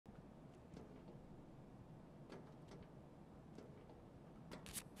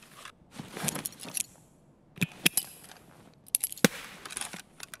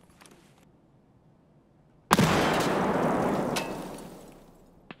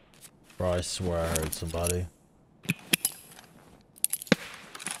Bro, I swear I heard somebody.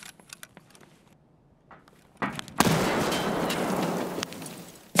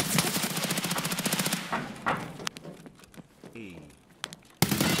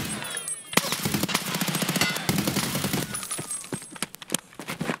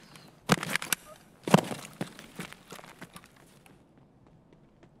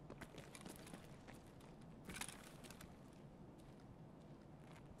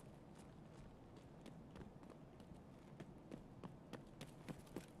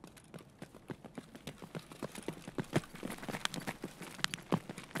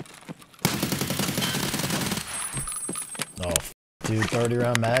 Oh, dude, 30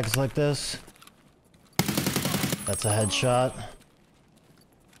 round mags like this? That's a headshot.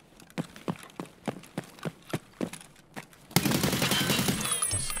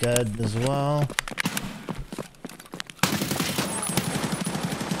 That's dead as well.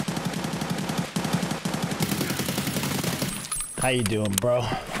 How you doing, bro?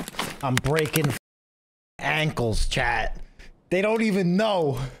 I'm breaking ankles, chat. They don't even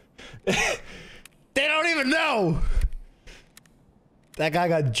know. They don't even know. That guy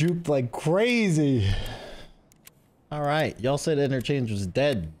got juked like crazy. All right, y'all said Interchange was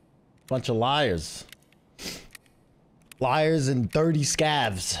dead. Bunch of liars. Liars and dirty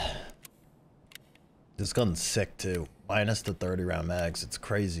scavs. This gun's sick too. Minus the 30 round mags. It's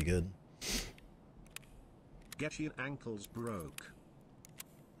crazy good. Get your ankles broke.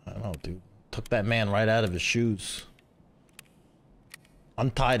 I don't know, dude. Took that man right out of his shoes.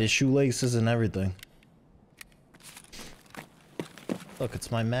 Untied his shoelaces and everything. Look,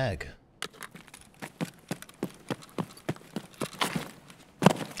 it's my mag.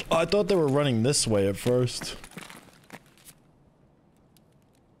 Oh, I thought they were running this way at first.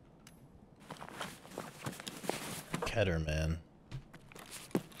 Keter, man.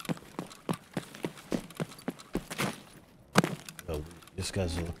 Oh, these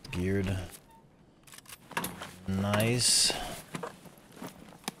guys look geared. Nice.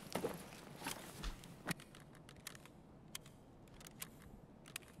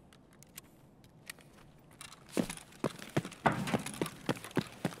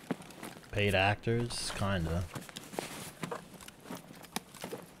 Paid actors, kinda.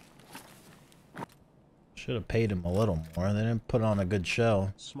 Should have paid him a little more. They didn't put on a good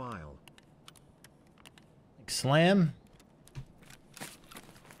show. Smile. Like Slam.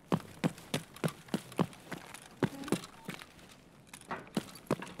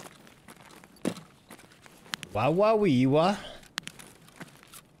 Wow.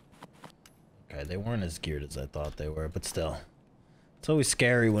 Okay, they weren't as geared as I thought they were, but still. It's always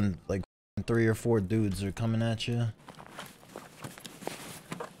scary when like 3 or 4 dudes are coming at you.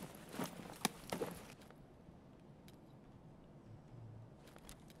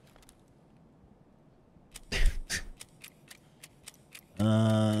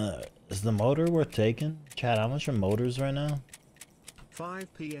 Is the motor worth taking? Chad, how much are motors right now? 5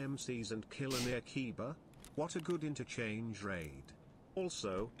 PMCs and kill near Kiba. What a good interchange raid.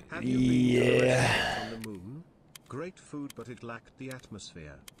 Also, have you been on the moon? Great food, but it lacked the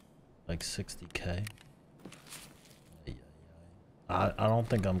atmosphere. Like 60k. I don't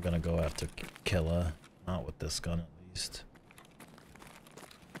think I'm gonna go after Killa. Not with this gun, at least.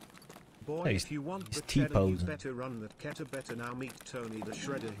 Boy, hey, if you want the cheddar, you better run that Keter. Better now meet Tony the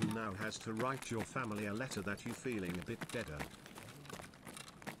Shredder, who now has to write your family a letter that you feeling a bit better.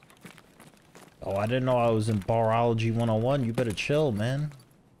 Oh, I didn't know I was in Barology 101. You better chill, man.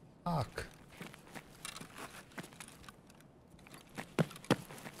 Fuck.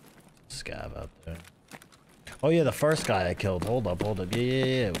 Scav out there. Oh yeah, the first guy I killed. Hold up.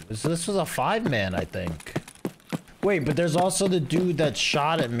 Yeah. This was a 5-man, I think. Wait, but there's also the dude that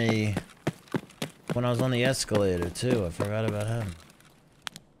shot at me when I was on the escalator too. I forgot about him.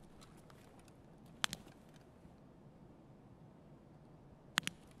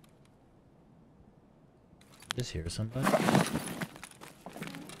 Just hear somebody.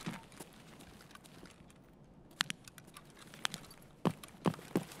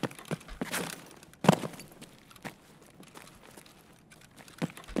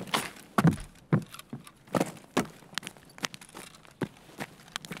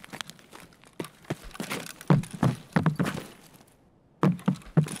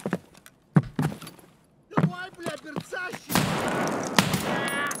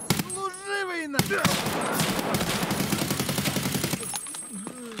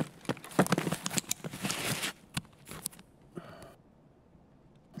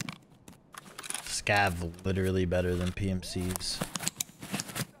 Scav literally better than PMCs.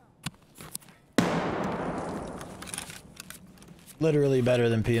 Literally better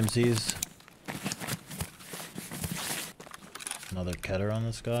than PMCs. Another Keter on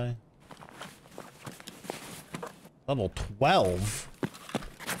this guy. Level 12?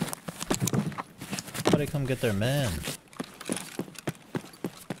 Somebody come get their man.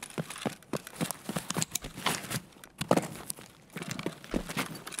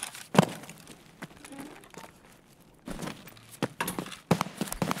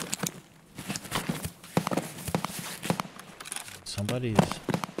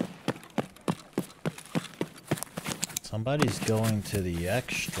 Somebody's going to the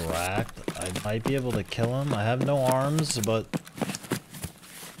extract. I might be able to kill him. I have no arms, but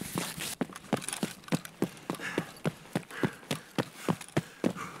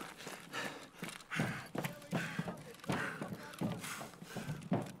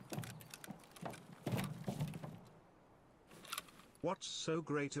what's so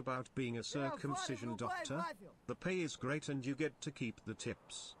great about being a circumcision doctor? The pay is great and you get to keep the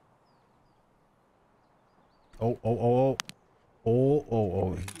tips. Oh.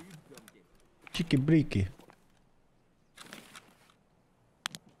 Cheeky breaky.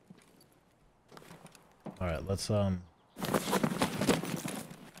 Alright, let's okay,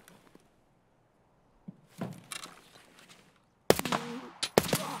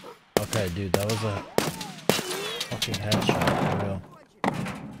 dude, that was a fucking headshot for real.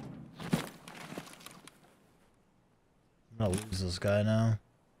 I'm gonna lose this guy now.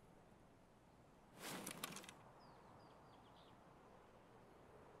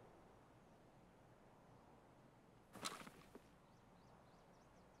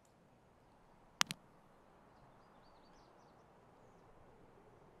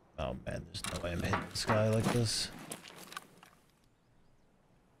 Oh man, there's no way I'm hitting this guy like this.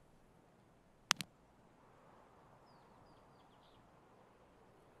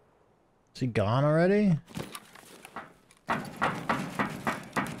 Is he gone already?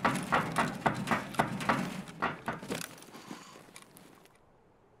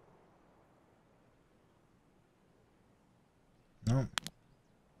 Nope.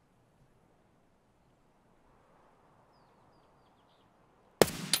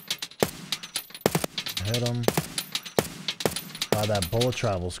 Hit him. Wow, that bullet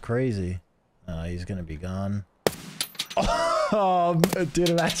travel's crazy. He's gonna be gone. Oh, dude,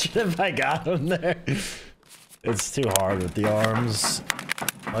 imagine if I got him there. It's too hard with the arms.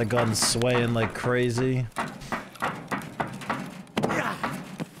 My gun's swaying like crazy.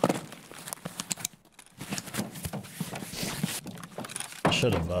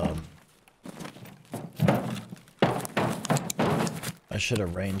 I should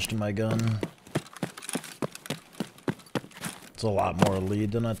have ranged my gun. It's a lot more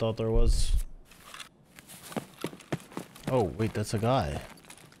lead than I thought there was. Oh, wait, that's a guy.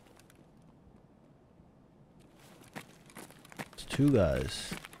 It's two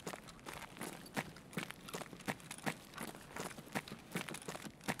guys.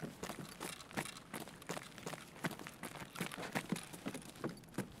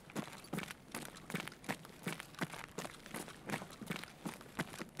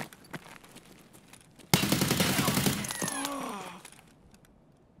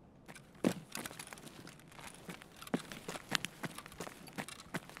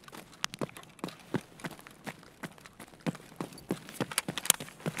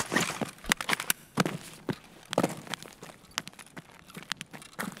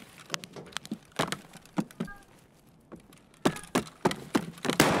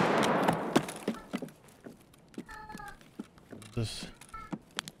 This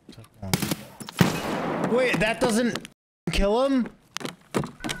wait, that doesn't kill him?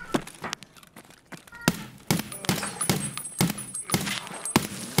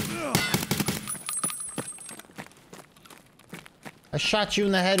 I shot you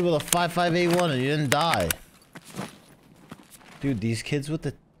in the head with a 5.581 and you didn't die. Dude, these kids with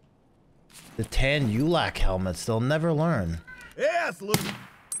the tan ULAC helmets, they'll never learn. Yes, look.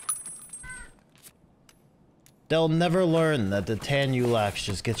 They'll never learn that the tan ULACs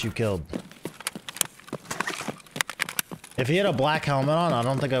just get you killed. If he had a black helmet on, I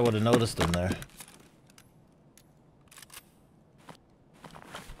don't think I would have noticed him there.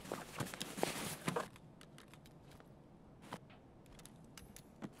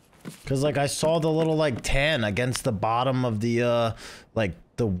 Cause like I saw the little like tan against the bottom of the like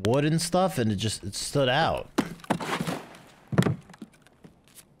the wood and stuff, and it stood out.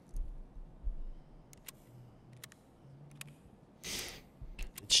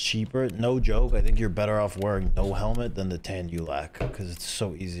 It's cheaper, no joke. I think you're better off wearing no helmet than the tan ULAC because it's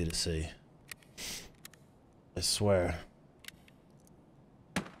so easy to see. I swear.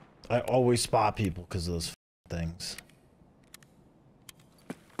 I always spot people because of those things.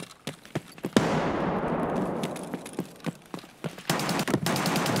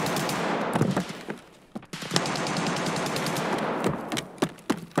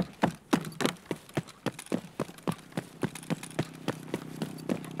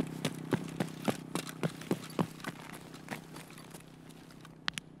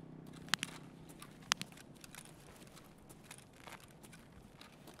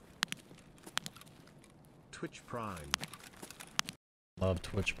 Twitch Prime. Love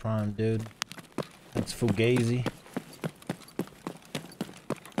Twitch Prime, dude. That's Fugazi.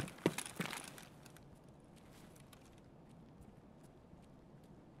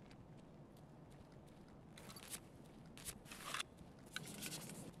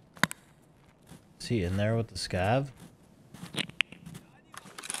 Is he in there with the scav?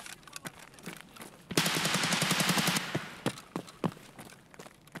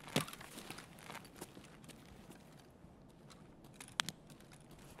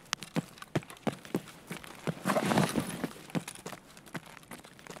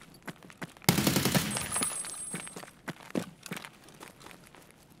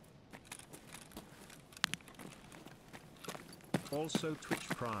 Also Twitch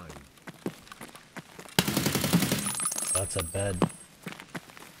Prime. That's a bed.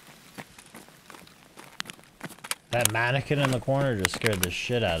 That mannequin in the corner just scared the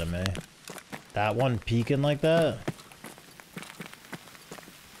shit out of me. That one peeking like that?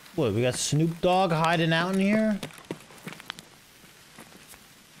 What, we got Snoop Dogg hiding out in here?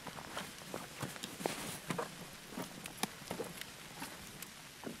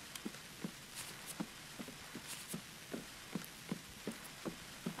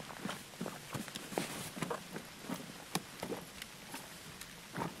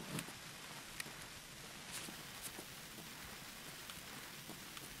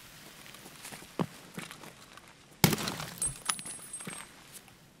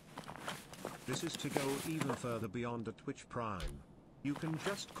 This is to go even further beyond a Twitch Prime. You can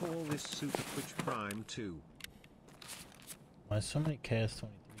just call this Super Twitch Prime 2. Why so many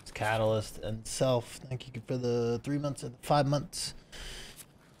KS23s? Catalyst and Self. Thank you for the 3 months and 5 months.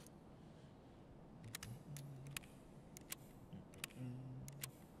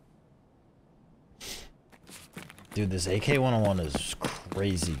 Dude, this AK-101 is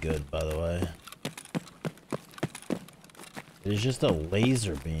crazy good, by the way. It's just a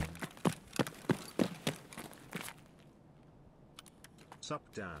laser beam. Sup,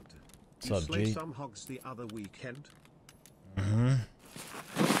 Dad? What's up, slay G? some hogs the other weekend?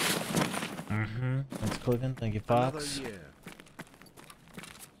 Thanks, clicking. Thank you, Fox. Another year.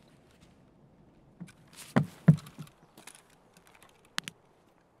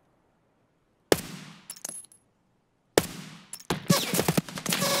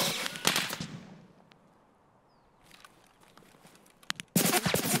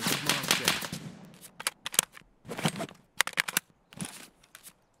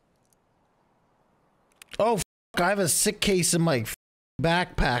 Oh, f I have a sick case in my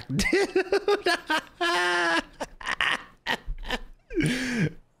backpack, dude.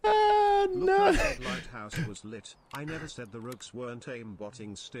 Oh, no. Lighthouse was lit. I never said the rooks weren't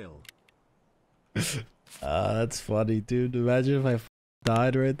aimbotting still. That's funny, dude. Imagine if I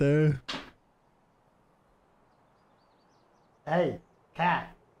died right there. Hey,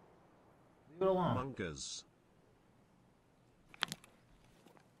 cat. Leave it alone. Mongers.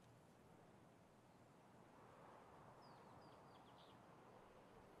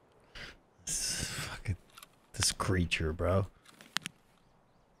 Fucking this creature, bro.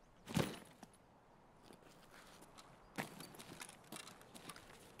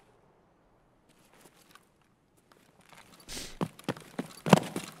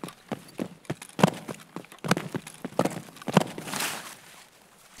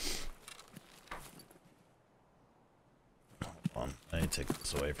 Hold on, I need to take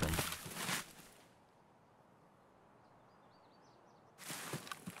this away from him.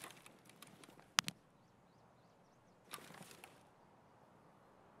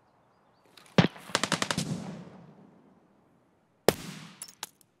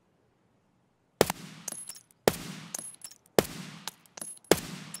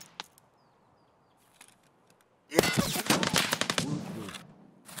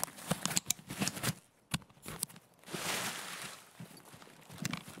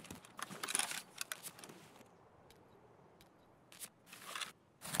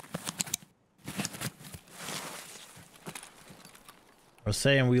 We're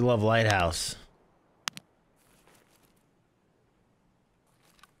saying we love Lighthouse.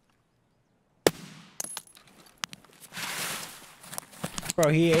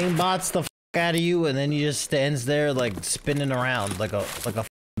 Bro, he aimbots the f out of you, and then he just stands there like spinning around like a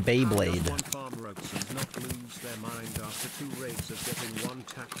Beyblade. One farm rogues and not lose their mind after 2 raids of getting 1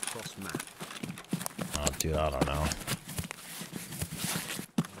 tap cross map. Oh, dude, I don't know.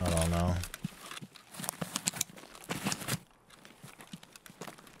 I don't know.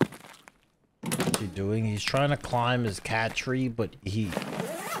 What's he doing? He's trying to climb his cat tree, but he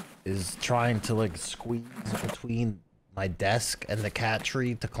is trying to like squeeze between my desk and the cat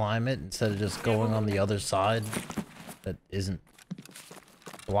tree to climb it instead of just going on the other side that isn't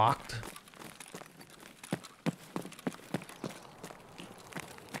blocked.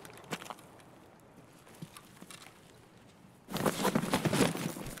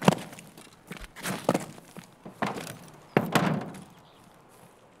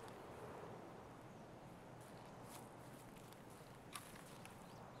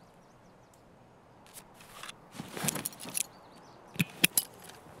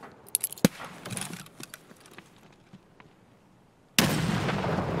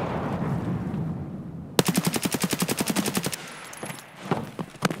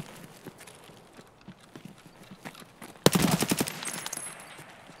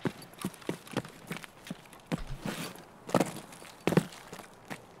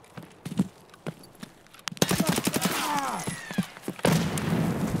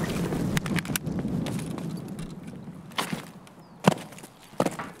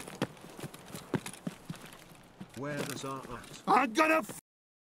 Where does our at? I'm gonna f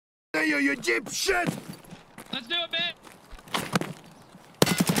you, you dipshit! Let's do it, man.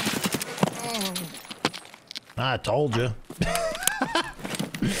 I told you.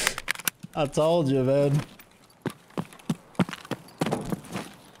 I told you, man.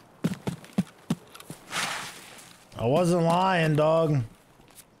 I wasn't lying, dog.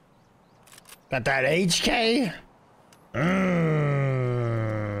 Got that HK?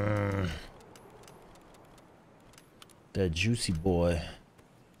 That juicy boy.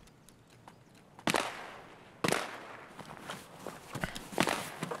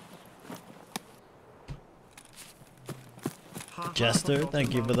 Jester,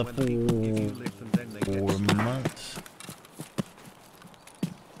 thank you for the 4 months.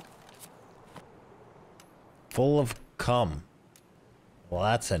 Full of cum. Well,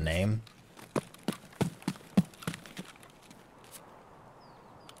 that's a name.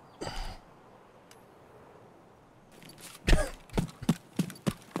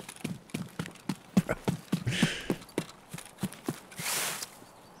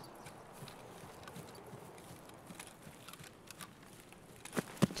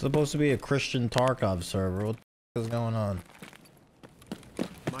 Supposed to be a Christian Tarkov server. What the is going on?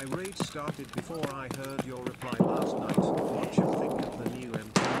 My raid started before I heard your reply last night. What you think of the new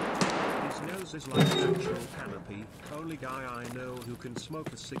MP? His nose is like an actual canopy. Only guy I know who can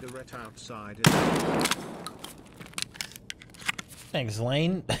smoke a cigarette outside. Thanks,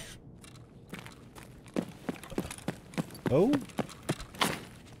 Lane. Oh.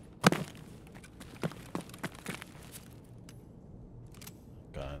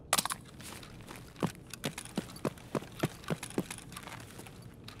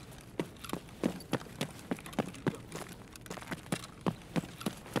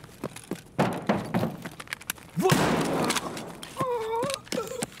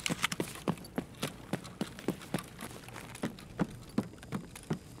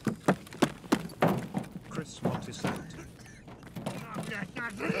 Chris, what is that?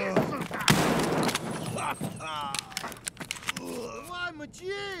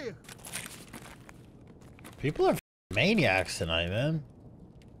 People are maniacs tonight, man.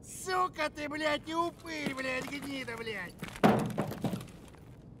 Сука ты, блядь, и упырь, блядь, гнида, блядь.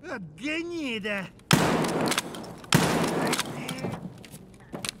 От гнида.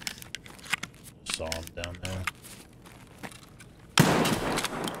 Saw him down there.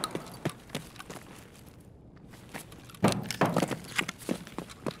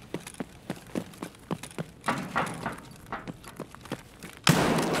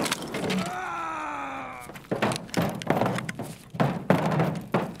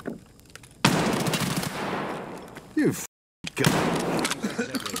 You f***ing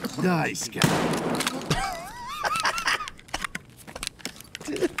nice guy.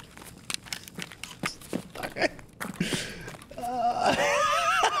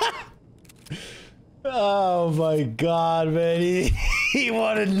 Oh my god, man. He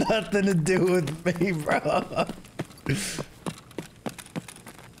wanted nothing to do with me, bro.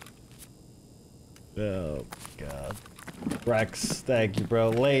 Oh god. Rex, thank you, bro.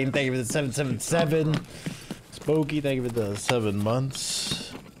 Lane, thank you for the 777. Spooky, thank you for the 7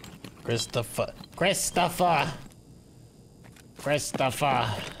 months. Christopher.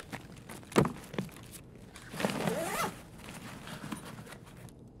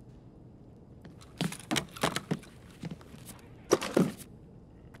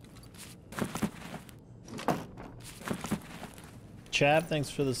 Chap, thanks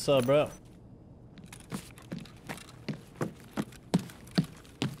for the sub, bro.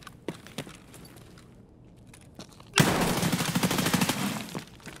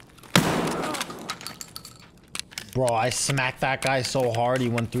 Bro, I smacked that guy so hard he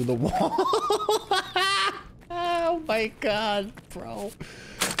went through the wall. Oh my god, bro.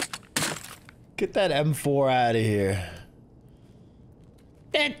 Get that M4 out of here.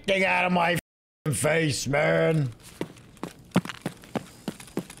 That thing out of my face, man.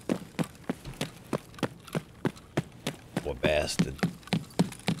 Poor bastard.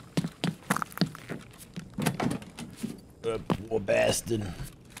 Poor bastard.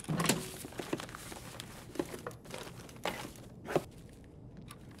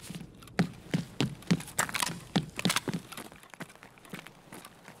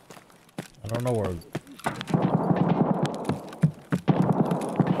 I don't know where.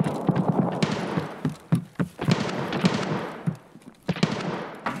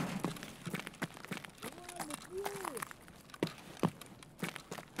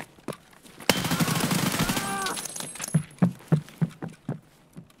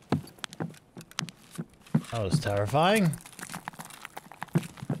 That was terrifying.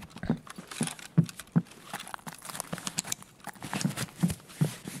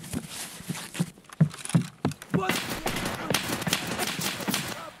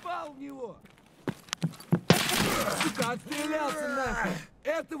 Попал в него! Сука, отстрелялся нахуй!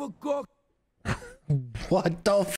 Этого кок... What the f?